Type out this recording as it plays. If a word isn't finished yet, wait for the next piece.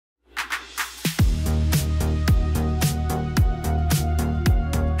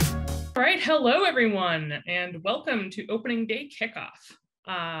right, hello everyone, and welcome to Opening Day Kickoff.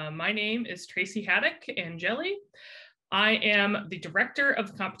 My name is Tracy Haddock Angeli. I am the director of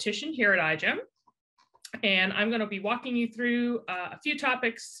the competition here at iGEM, and I'm going to be walking you through a few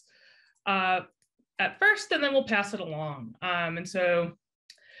topics at first, and then we'll pass it along. As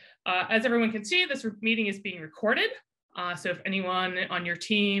everyone can see, this meeting is being recorded. So if anyone on your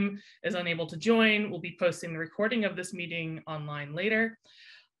team is unable to join, we'll be posting the recording of this meeting online later.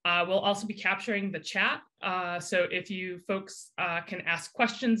 We'll also be capturing the chat. So if you folks can ask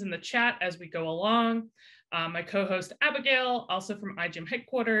questions in the chat as we go along. My co-host Abigail, also from iGEM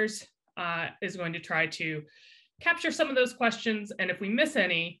headquarters, is going to try to capture some of those questions. And if we miss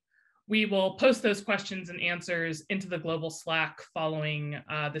any, we will post those questions and answers into the global Slack following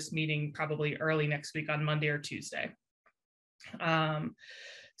this meeting, probably early next week on Monday or Tuesday.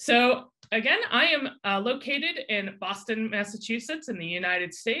 So again, I am located in Boston, Massachusetts in the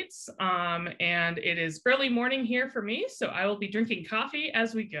United States, and it is early morning here for me, so I will be drinking coffee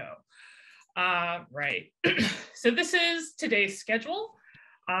as we go. Right, so this is today's schedule.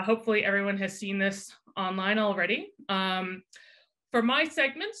 Hopefully everyone has seen this online already. For my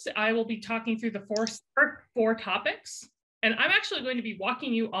segments, I will be talking through the first four topics, and I'm actually going to be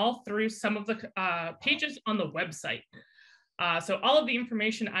walking you all through some of the pages on the website. So all of the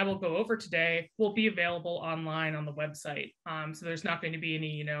information I will go over today will be available online on the website. So there's not going to be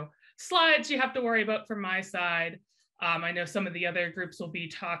any, slides you have to worry about from my side. I know some of the other groups will be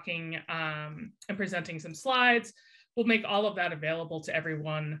talking and presenting some slides. We'll make all of that available to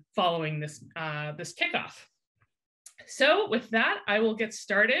everyone following this, this kickoff. So with that, I will get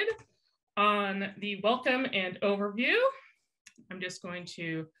started on the welcome and overview. I'm just going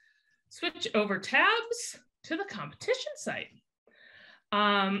to switch over tabs to the competition site.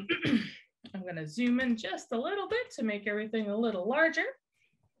 I'm going to zoom in just a little bit to make everything a little larger.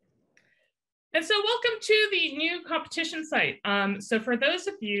 And so welcome to the new competition site. So for those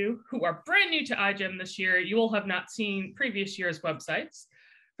of you who are brand new to iGEM this year, you will have not seen previous year's websites.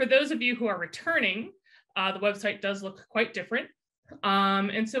 For those of you who are returning, the website does look quite different.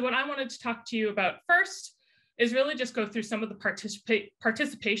 And so what I wanted to talk to you about first is really just go through some of the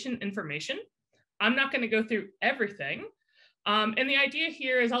participation information. I'm not going to go through everything. And the idea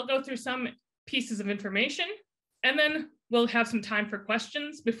here is I'll go through some pieces of information, and then we'll have some time for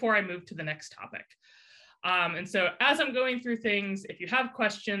questions before I move to the next topic. And so as I'm going through things, if you have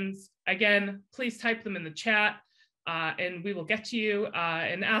questions, again, please type them in the chat, and we will get to you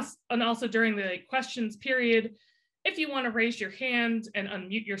and also during the questions period, if you want to raise your hand and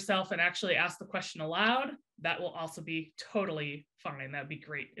unmute yourself and actually ask the question aloud, that will also be totally fine. That'd be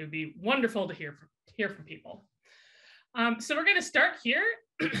great. It would be wonderful to hear from people. So we're going to start here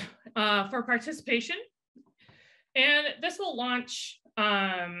for participation. And this will launch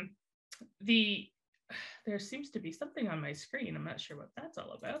there seems to be something on my screen. I'm not sure what that's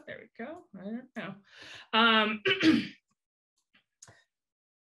all about. There we go. I don't know.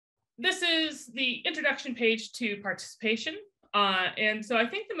 This is the introduction page to participation. And so I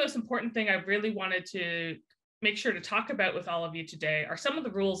think the most important thing I really wanted to make sure to talk about with all of you today are some of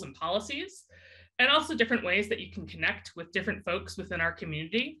the rules and policies, and also different ways that you can connect with different folks within our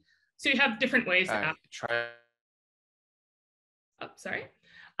community. So you have different ways to sorry.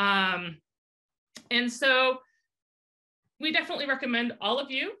 And so we definitely recommend all of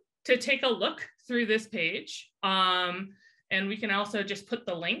you to take a look through this page. And we can also just put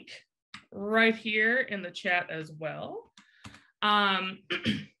the link right here in the chat as well. And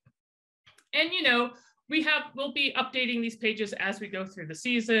we'll be updating these pages as we go through the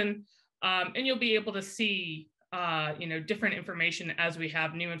season, and you'll be able to see, different information as we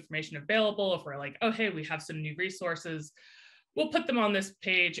have new information available. If we're like, oh, hey, we have some new resources, we'll put them on this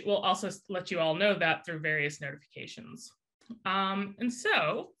page. We'll also let you all know that through various notifications. And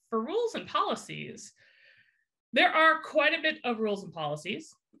so for rules and policies, there are quite a bit of rules and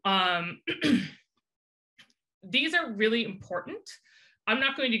policies. These are really important. I'm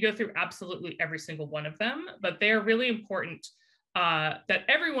not going to go through absolutely every single one of them, but they're really important that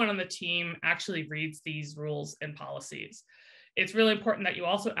everyone on the team actually reads these rules and policies. It's really important that you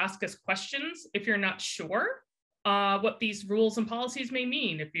also ask us questions if you're not sure what these rules and policies may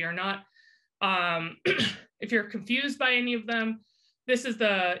mean. If you're not, if you're confused by any of them, this is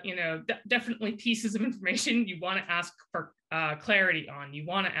the, definitely pieces of information you want to ask for clarity on. You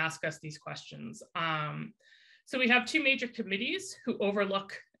want to ask us these questions. So we have two major committees who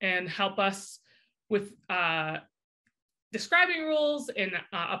overlook and help us with describing rules and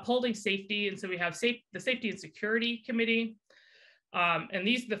upholding safety. And so we have the Safety and Security Committee. And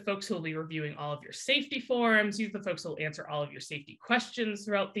these are the folks who will be reviewing all of your safety forums. These are the folks who will answer all of your safety questions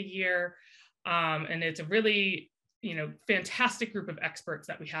throughout the year. And it's a really, fantastic group of experts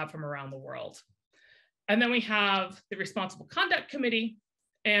that we have from around the world. And then we have the Responsible Conduct Committee,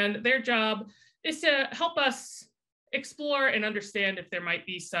 and their job is to help us explore and understand if there might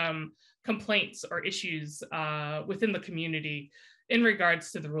be some complaints or issues within the community in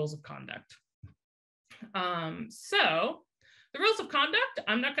regards to the rules of conduct. So the rules of conduct,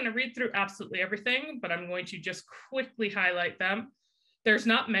 I'm not going to read through absolutely everything, but I'm going to just quickly highlight them. There's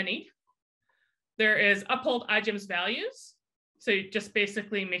not many. There is uphold iGEM's values. So just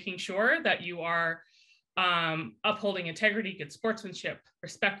basically making sure that you are upholding integrity, good sportsmanship,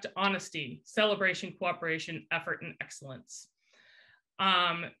 respect, honesty, celebration, cooperation, effort, and excellence.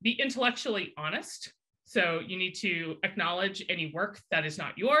 Be intellectually honest. So you need to acknowledge any work that is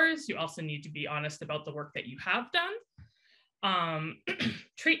not yours. You also need to be honest about the work that you have done.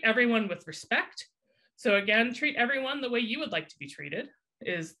 Treat everyone with respect. So again, treat everyone the way you would like to be treated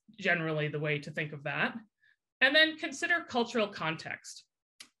is generally the way to think of that. And then consider cultural context.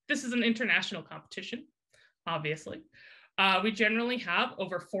 This is an international competition, obviously. We generally have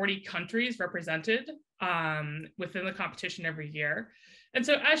over 40 countries represented within the competition every year. And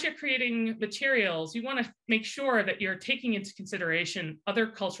so as you're creating materials, you want to make sure that you're taking into consideration other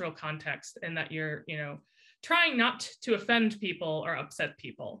cultural context and that you're, trying not to offend people or upset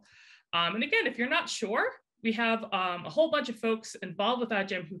people. And again, if you're not sure, we have a whole bunch of folks involved with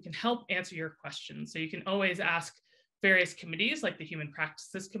iGEM who can help answer your questions. So you can always ask various committees like the Human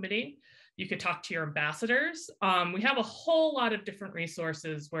Practices Committee. You could talk to your ambassadors. We have a whole lot of different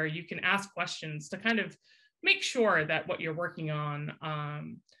resources where you can ask questions to kind of make sure that what you're working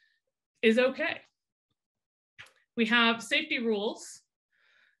on is okay. We have safety rules,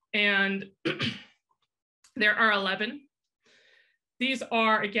 and there are 11. These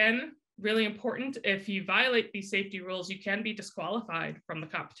are, again, really important. If you violate these safety rules, you can be disqualified from the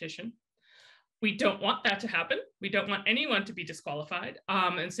competition. We don't want that to happen. We don't want anyone to be disqualified.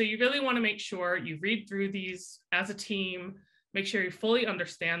 And so you really want to make sure you read through these as a team, make sure you fully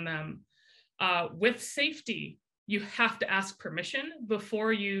understand them. With safety, you have to ask permission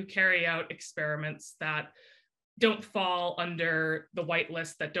before you carry out experiments that don't fall under the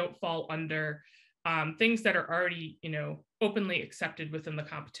whitelist, that don't fall under things that are already, openly accepted within the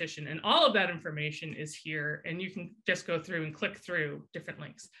competition. And all of that information is here, and you can just go through and click through different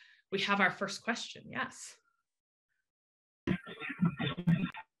links. We have our first question, yes.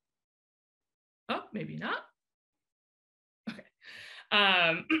 Oh, maybe not. Okay.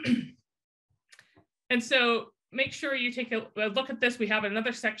 And so make sure you take a look at this. We have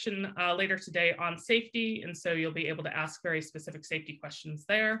another section later today on safety, and so you'll be able to ask very specific safety questions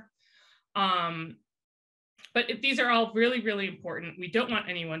there. But these are all really, really important. We don't want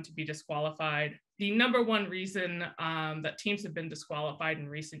anyone to be disqualified. The number one reason that teams have been disqualified in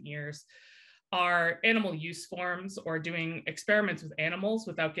recent years are animal use forms or doing experiments with animals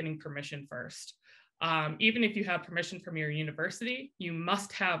without getting permission first. Even if you have permission from your university, you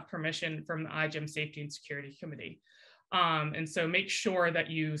must have permission from the iGEM Safety and Security Committee. And so make sure that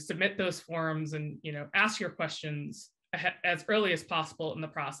you submit those forms and ask your questions as early as possible in the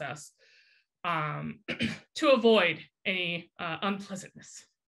process to avoid any unpleasantness.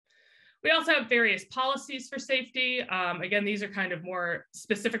 We also have various policies for safety. Again, these are kind of more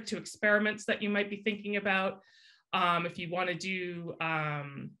specific to experiments that you might be thinking about. If you want to do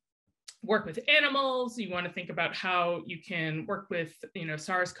work with animals, you want to think about how you can work with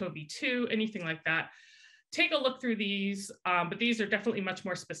SARS-CoV-2, anything like that. Take a look through these, but these are definitely much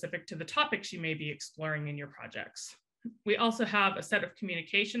more specific to the topics you may be exploring in your projects. We also have a set of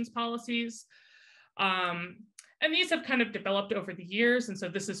communications policies. And these have kind of developed over the years. And so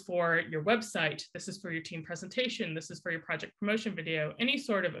this is for your website, this is for your team presentation, this is for your project promotion video. Any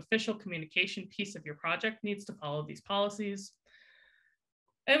sort of official communication piece of your project needs to follow these policies.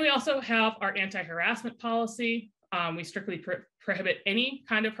 And we also have our anti-harassment policy. We strictly prohibit any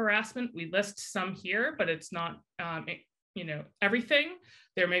kind of harassment. We list some here, but it's not everything.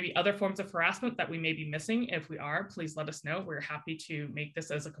 There may be other forms of harassment that we may be missing. If we are, please let us know. We're happy to make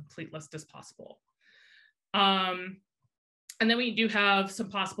this as a complete list as possible. And then we do have some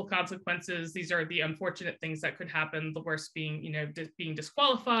possible consequences. These are the unfortunate things that could happen. The worst being, being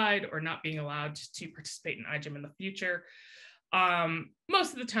disqualified or not being allowed to participate in iGEM in the future.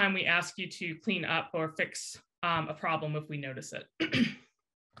 Most of the time we ask you to clean up or fix a problem if we notice it.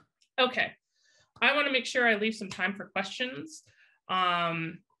 Okay, I want to make sure I leave some time for questions.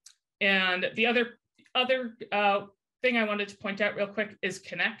 And the other thing I wanted to point out real quick is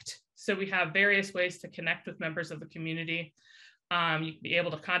connect. So we have various ways to connect with members of the community. You can be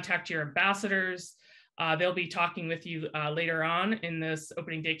able to contact your ambassadors. They'll be talking with you later on in this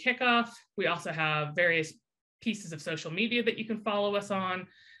opening day kickoff. We also have various pieces of social media that you can follow us on.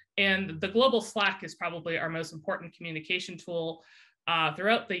 And the global Slack is probably our most important communication tool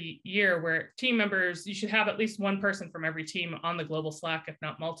throughout the year, where team members, you should have at least one person from every team on the global Slack, if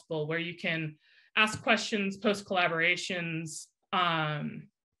not multiple, where you can ask questions, post collaborations, and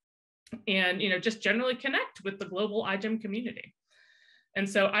just generally connect with the global iGEM community. And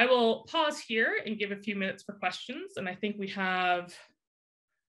so I will pause here and give a few minutes for questions. And I think we have,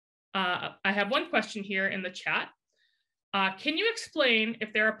 I have one question here in the chat. Can you explain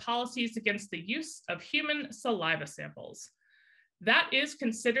if there are policies against the use of human saliva samples? That is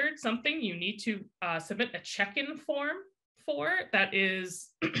considered something you need to submit a check-in form for. That is,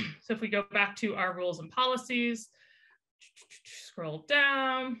 so if we go back to our rules and policies, scroll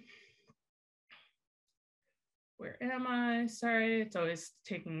down. Where am I? Sorry, it's always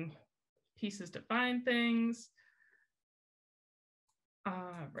taking pieces to find things.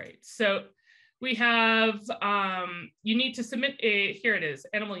 Right, so we have, you need to submit here it is,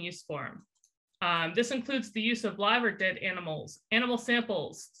 animal use form. This includes the use of live or dead animals, animal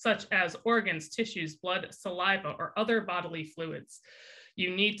samples such as organs, tissues, blood, saliva, or other bodily fluids.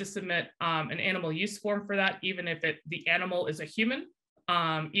 You need to submit an animal use form for that, even if the animal is a human.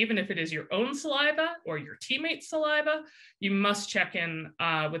 Even if it is your own saliva or your teammate's saliva, you must check in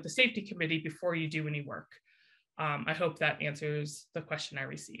with the safety committee before you do any work. I hope that answers the question I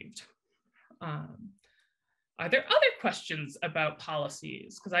received. Are there other questions about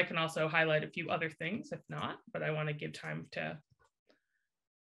policies? Because I can also highlight a few other things if not, but I want to give time to.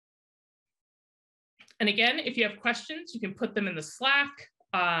 And again, if you have questions, you can put them in the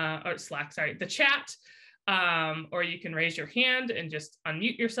the chat. Or you can raise your hand and just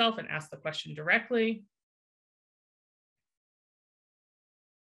unmute yourself and ask the question directly.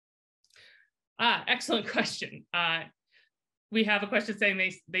 Excellent question. We have a question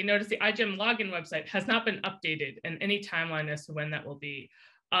saying they noticed the iGEM login website has not been updated and any timeline as to when that will be.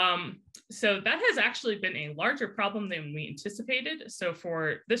 So that has actually been a larger problem than we anticipated. So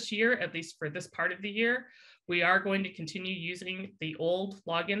for this year, at least for this part of the year, we are going to continue using the old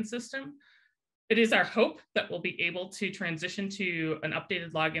login system. It is our hope that we'll be able to transition to an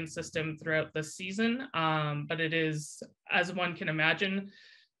updated login system throughout the season, but it is, as one can imagine,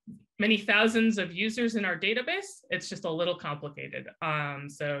 many thousands of users in our database. It's just a little complicated.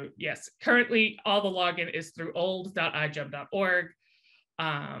 So yes, currently all the login is through old.igem.org.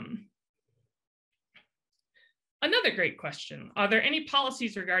 Another great question. Are there any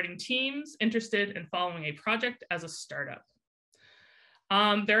policies regarding teams interested in following a project as a startup?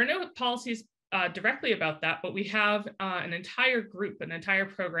 There are no policies directly about that, but we have an entire group, an entire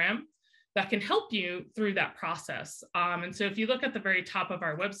program that can help you through that process. And so if you look at the very top of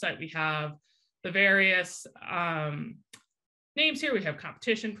our website, we have the various names here. We have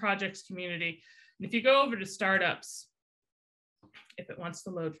competition, projects, community. And if you go over to startups, if it wants to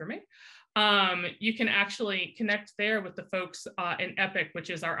load for me, you can actually connect there with the folks in EPIC, which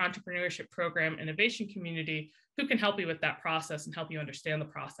is our entrepreneurship program innovation community, who can help you with that process and help you understand the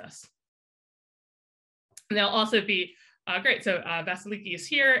process. And they'll also be great. So Vasiliki is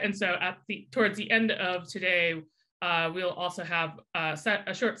here. And so towards the end of today, we'll also have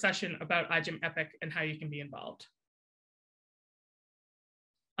a short session about iGEM EPIC and how you can be involved.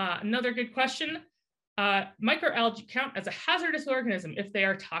 Another good question. Microalgae count as a hazardous organism if they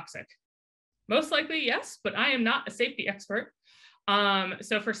are toxic? Most likely, yes, but I am not a safety expert.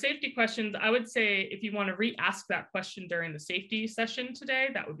 So for safety questions, I would say if you want to re-ask that question during the safety session today,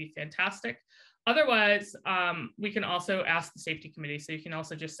 that would be fantastic. Otherwise, we can also ask the safety committee. So you can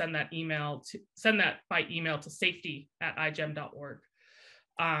also just send that by email to safety@igem.org.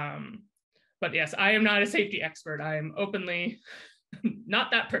 But yes, I am not a safety expert. I am openly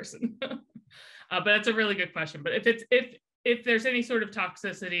not that person. But that's a really good question. But if there's any sort of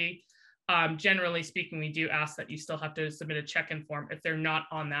toxicity, generally speaking, we do ask that you still have to submit a check-in form if they're not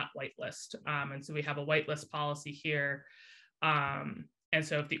on that whitelist. And so we have a whitelist policy here. And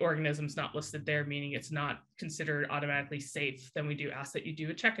so if the organism's not listed there, meaning it's not considered automatically safe, then we do ask that you do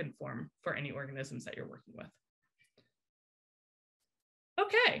a check-in form for any organisms that you're working with.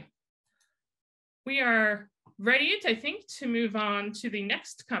 Okay, we are ready, I think, to move on to the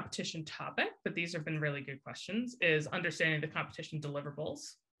next competition topic, but these have been really good questions, is understanding the competition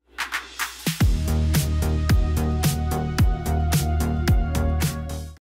deliverables.